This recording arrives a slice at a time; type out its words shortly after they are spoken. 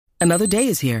Another day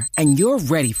is here, and you're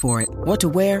ready for it. What to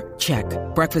wear? Check.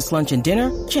 Breakfast, lunch, and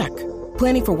dinner? Check.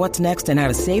 Planning for what's next and how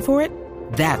to save for it?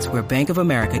 That's where Bank of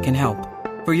America can help.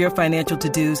 For your financial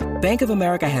to-dos, Bank of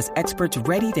America has experts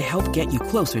ready to help get you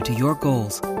closer to your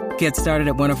goals. Get started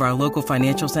at one of our local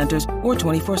financial centers or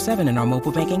 24/7 in our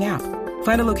mobile banking app.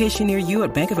 Find a location near you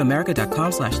at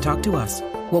bankofamerica.com/talktous.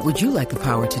 What would you like the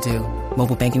power to do?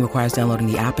 Mobile banking requires downloading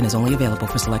the app and is only available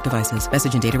for select devices.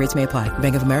 Message and data rates may apply.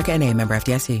 Bank of America N.A., member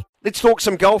FDIC. Let's talk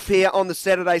some golf here on the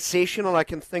Saturday session, and I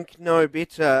can think no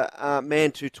better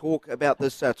man to talk about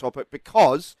this topic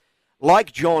because,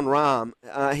 like Jon Rahm,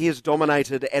 he has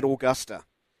dominated at Augusta.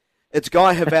 It's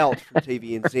Guy Heveldt from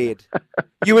TVNZ.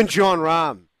 You and Jon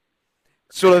Rahm,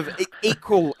 sort of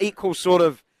equal sort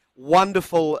of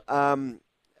wonderful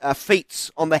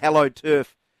feats on the hallowed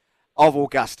turf of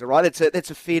Augusta, right?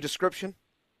 That's a fair description.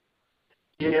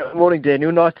 Yeah, morning,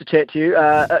 Daniel. Nice to chat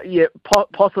to you.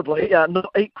 Possibly. Not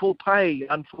equal pay,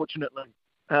 unfortunately.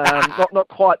 Not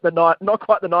quite the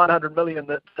 900 million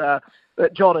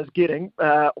that John is getting.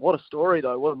 What a story,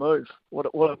 though. What a move.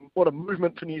 What a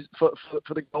movement for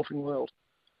the golfing world.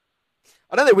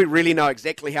 I don't think we really know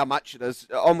exactly how much it is.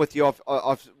 I'm with you.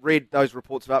 I've read those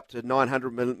reports of up to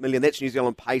 900 million. That's New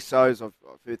Zealand pesos. I've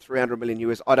heard 300 million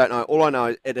US. I don't know. All I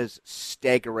know, it is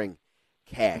staggering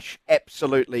cash.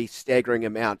 Absolutely staggering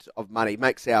amount of money.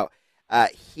 Makes our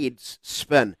heads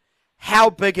spin. How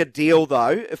big a deal,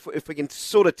 though, if we can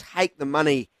sort of take the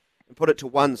money and put it to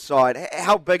one side,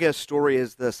 how big a story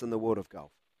is this in the world of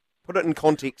golf? Put it in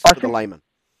context for the layman.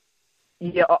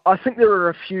 Yeah, I think there are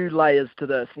a few layers to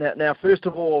this. Now, first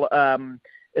of all,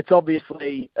 it's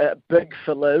obviously big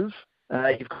for LIV.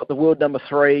 You've got the world number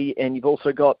 3, and you've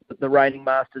also got the reigning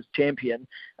Masters champion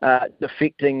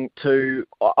defecting to,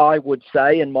 I would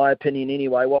say, in my opinion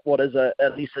anyway, what is a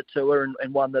lesser tour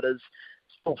and one that is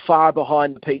still far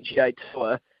behind the PGA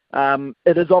Tour.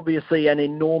 It is obviously an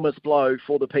enormous blow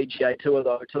for the PGA Tour,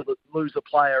 though, to lose a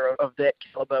player of that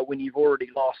caliber when you've already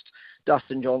lost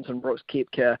Dustin Johnson, Brooks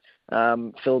Koepka,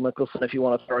 Phil Mickelson, if you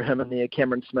want to throw him in there,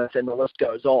 Cameron Smith, and the list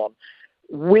goes on.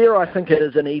 Where I think it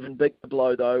is an even bigger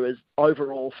blow, though, is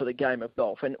overall for the game of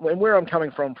golf. And where I'm coming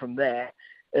from that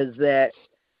is that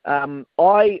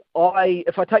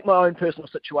if I take my own personal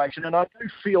situation, and I do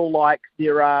feel like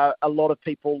there are a lot of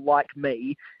people like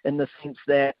me in the sense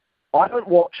that I don't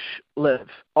watch LIV.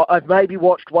 I've maybe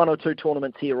watched one or two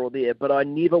tournaments here or there, but I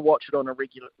never watch it on a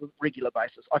regular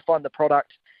basis. I find the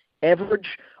product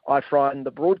average. I find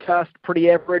the broadcast pretty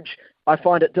average. I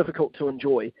find it difficult to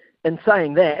enjoy. In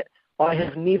saying that, I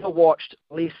have never watched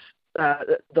this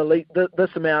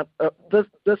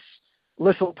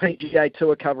little PGA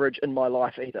Tour coverage in my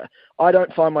life either. I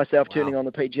don't find myself turning on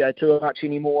the PGA Tour much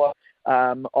anymore.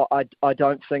 I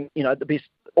don't think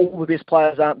all the best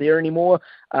players aren't there anymore.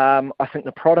 I think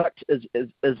the product is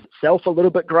itself a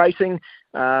little bit grating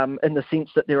in the sense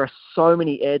that there are so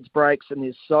many ads breaks and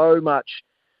there's so much.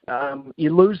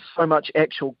 You lose so much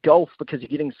actual golf because you're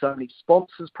getting so many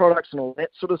sponsors products and all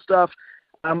that sort of stuff.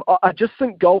 I just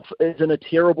think golf is in a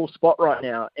terrible spot right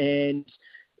now, and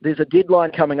there's a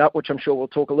deadline coming up, which I'm sure we'll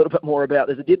talk a little bit more about.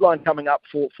 There's a deadline coming up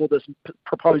for this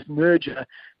proposed merger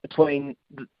between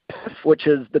which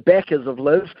is the backers of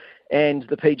LIV and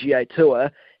the PGA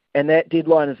Tour, and that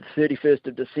deadline is the 31st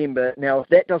of December. Now, if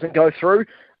that doesn't go through,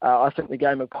 I think the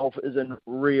game of golf is in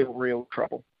real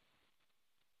trouble.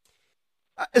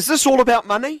 Is this all about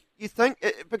money, you think?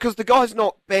 Because the guy's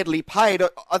not badly paid.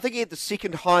 I think he had the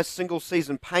second highest single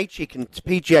season paycheck in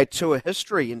PGA Tour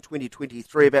history in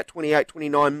 2023, about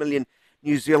 29 million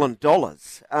New Zealand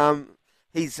dollars.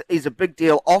 He's a big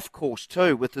deal off course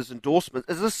too with his endorsements.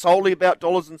 Is this solely about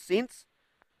dollars and cents?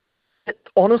 It's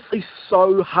honestly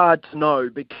so hard to know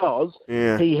because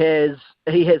he has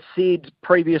said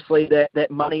previously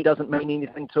that money doesn't mean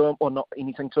anything to him, or not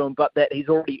anything to him, but that he's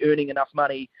already earning enough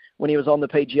money when he was on the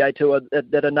PGA Tour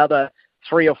that another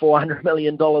 $300 or $400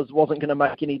 million wasn't going to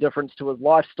make any difference to his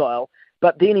lifestyle.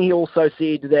 But then he also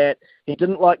said that he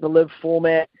didn't like the LIV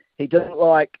format, he didn't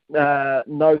like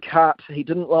no cut, he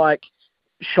didn't like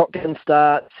shotgun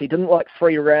starts, he didn't like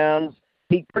 3 rounds.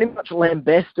 He pretty much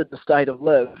lambasted the state of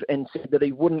LIV and said that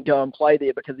he wouldn't go and play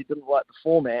there because he didn't like the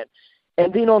format.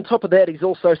 And then on top of that, he's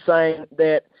also saying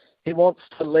that he wants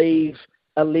to leave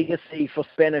a legacy for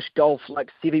Spanish golf like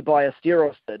Seve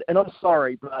Ballesteros did. And I'm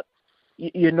sorry, but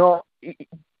you're not,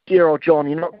 dear old John,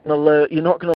 you're not going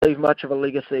to leave much of a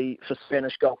legacy for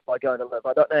Spanish golf by going to LIV.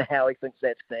 I don't know how he thinks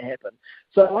that's going to happen.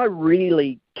 So I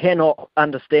really cannot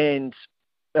understand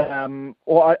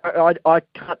or I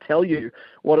can't tell you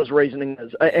what his reasoning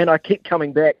is. And I keep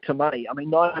coming back to money. I mean,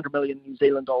 900 million New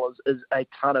Zealand dollars is a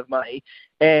ton of money.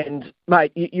 And,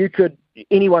 mate,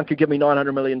 anyone could give me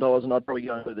 $900 million and I'd probably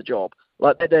go and do the job.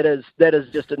 Like, that is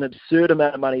just an absurd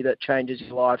amount of money that changes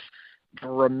your life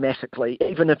dramatically,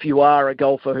 even if you are a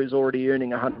golfer who's already earning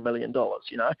 $100 million,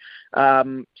 you know.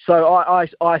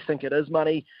 So I think it is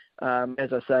money.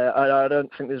 As I say, I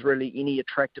don't think there's really any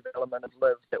attractive element of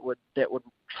LIV that would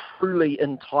truly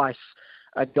entice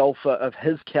a golfer of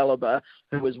his caliber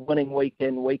who is winning week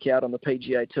in, week out on the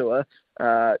PGA Tour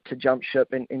to jump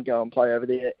ship and go and play over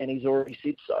there, and he's already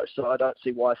said so. So I don't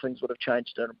see why things would have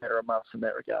changed in a matter of months in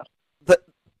that regard.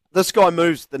 This guy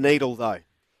moves the needle, though.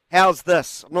 How's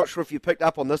this? I'm not sure if you picked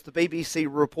up on this. The BBC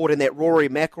reporting that Rory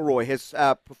McIlroy has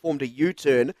performed a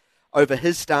U-turn over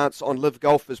his stance on LIV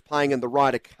golfers playing in the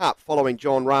Ryder Cup following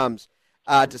Jon Rahm's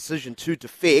decision to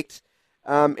defect.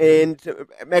 And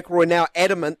McIlroy now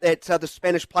adamant that the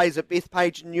Spanish plays at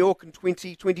Bethpage in New York in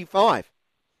 2025.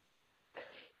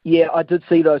 Yeah, I did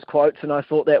see those quotes, and I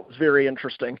thought that was very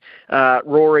interesting.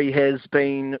 Rory has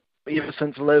been, ever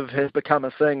since LIV has become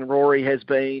a thing, Rory has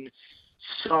been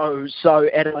so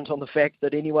adamant on the fact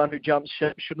that anyone who jumps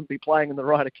ship shouldn't be playing in the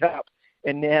Ryder Cup.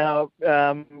 And now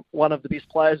one of the best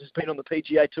players who's been on the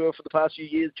PGA Tour for the past few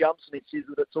years jumps and it says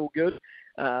that it's all good.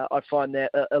 I find that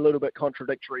a little bit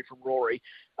contradictory from Rory.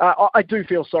 I do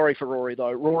feel sorry for Rory,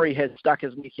 though. Rory has stuck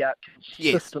his neck out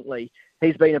consistently.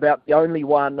 Yes. He's been about the only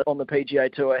one on the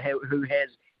PGA Tour who has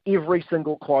every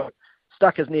single quote,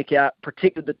 stuck his neck out,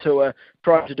 protected the tour,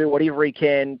 tried to do whatever he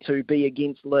can to be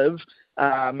against LIV,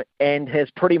 and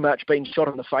has pretty much been shot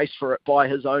in the face for it by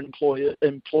his own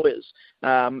employers.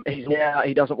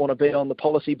 He doesn't want to be on the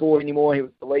policy board anymore. He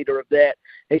was the leader of that.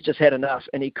 He's just had enough,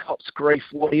 and he cops grief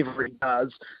whatever he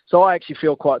does. So I actually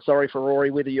feel quite sorry for Rory,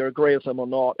 whether you agree with him or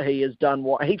not. He has done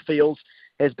what he feels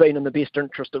has been in the best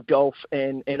interest of golf,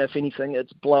 and if anything,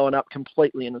 it's blown up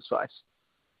completely in his face.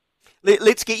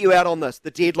 Let's get you out on this,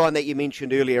 the deadline that you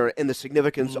mentioned earlier and the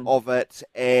significance of it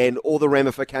and all the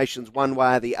ramifications one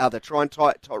way or the other. Try and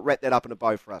wrap that up in a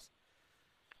bow for us.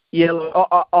 Yeah, look,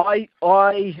 I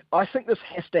think this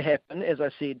has to happen, as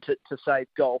I said, to save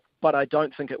golf, but I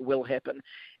don't think it will happen.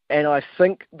 And I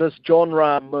think this Jon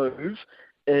Rahm move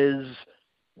is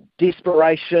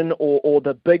desperation or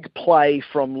the big play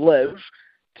from LIV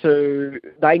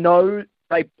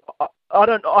I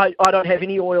don't have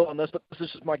any oil on this, but this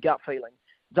is just my gut feeling.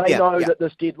 They know that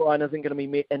this deadline isn't going to be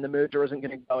met and the merger isn't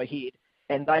going to go ahead.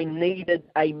 And they needed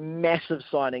a massive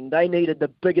signing. They needed the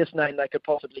biggest name they could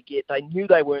possibly get. They knew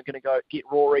they weren't going to go get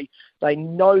Rory. They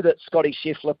know that Scotty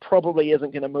Scheffler probably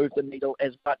isn't going to move the needle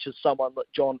as much as someone like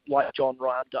Jon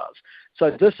Rahm does.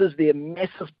 So this is their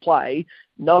massive play,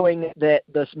 knowing that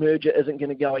this merger isn't going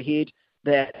to go ahead,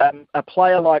 that a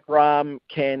player like Rahm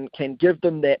can give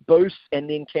them that boost and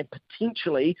then can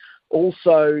potentially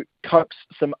also coax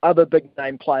some other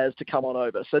big-name players to come on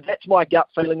over. So that's my gut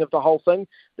feeling of the whole thing,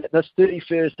 that this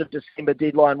 31st of December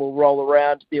deadline will roll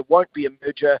around. There won't be a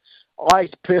merger. I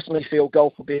personally feel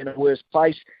golf will be in a worse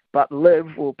place, but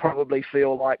LIV will probably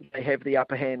feel like they have the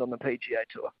upper hand on the PGA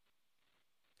Tour.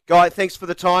 Guy, thanks for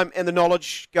the time and the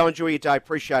knowledge. Go enjoy your day.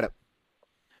 Appreciate it.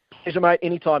 Pleasure, mate.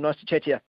 Anytime. Nice to chat to you.